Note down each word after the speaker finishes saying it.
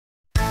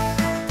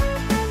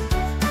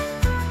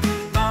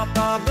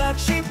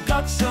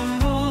brought some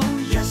wool.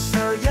 Yes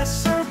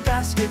sir,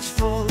 baskets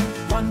full.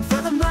 One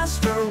for the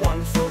master,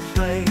 one for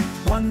play,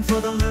 one for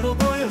the little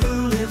boy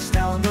who lives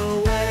down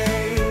the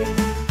way.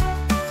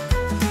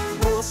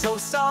 Wool so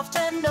soft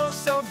and oh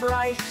so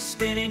bright,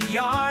 spinning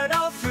yarn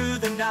all through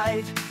the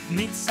night.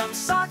 Knit some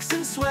socks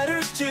and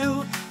sweaters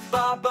too.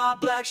 Baa Baa,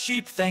 black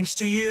sheep, thanks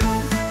to you.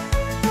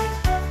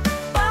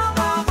 Baa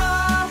Baa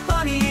Baa,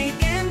 honey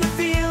in the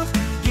field,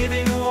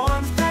 giving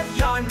warmth that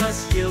yarn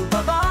must yield.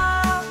 Baa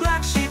Baa,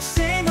 black sheep,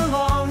 sing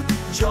along,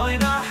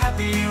 join our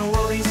happy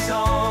woolly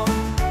song.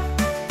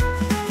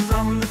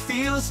 From the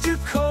fields to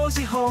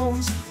cozy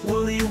homes,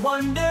 woolly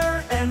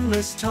wonder,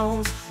 endless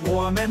tones,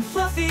 warm and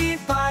fluffy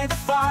by the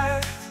fire.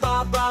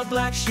 Baa Baa,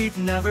 black sheep,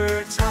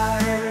 never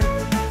tired.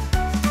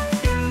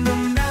 In the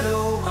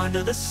meadow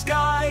under the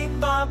sky,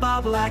 Baa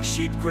Baa, black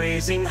sheep,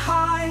 grazing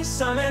high.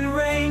 Sun and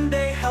rain,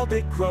 they help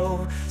it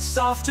grow,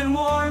 soft and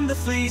warm the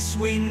fleece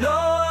we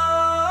know.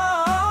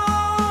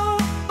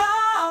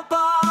 Baa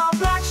Baa,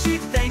 black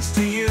sheep, thanks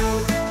to you.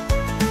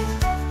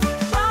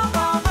 Baa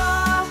Baa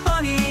Baa,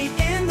 honey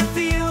in the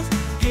field,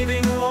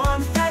 giving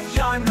warmth that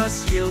yarn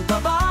must yield.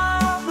 Baa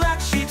Baa, black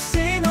sheep,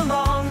 sing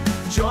along,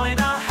 join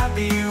our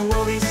happy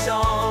woolly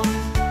song.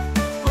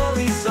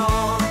 Woolly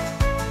song,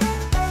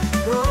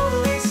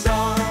 woolly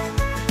song,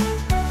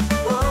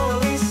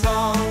 woolly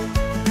song,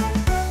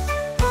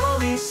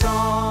 woolly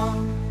song.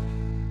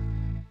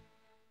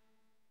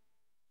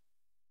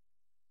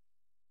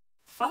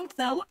 Funk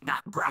thou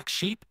not, black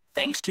sheep,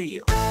 thanks to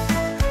you.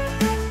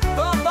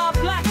 Baa Baa,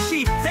 black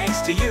sheep,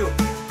 thanks to you.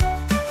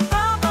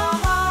 Baa Baa,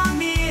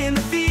 honey in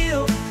the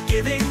field,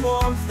 giving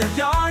warmth that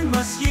yarn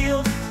must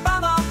yield. Baa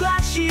Baa,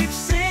 black sheep,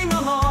 sing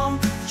along,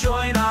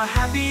 join our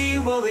happy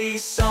woolly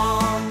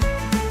song.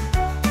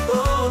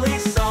 Woolly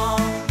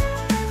song,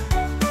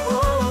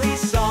 woolly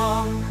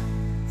song.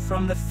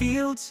 From the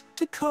fields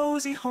to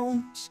cozy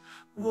homes,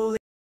 woolly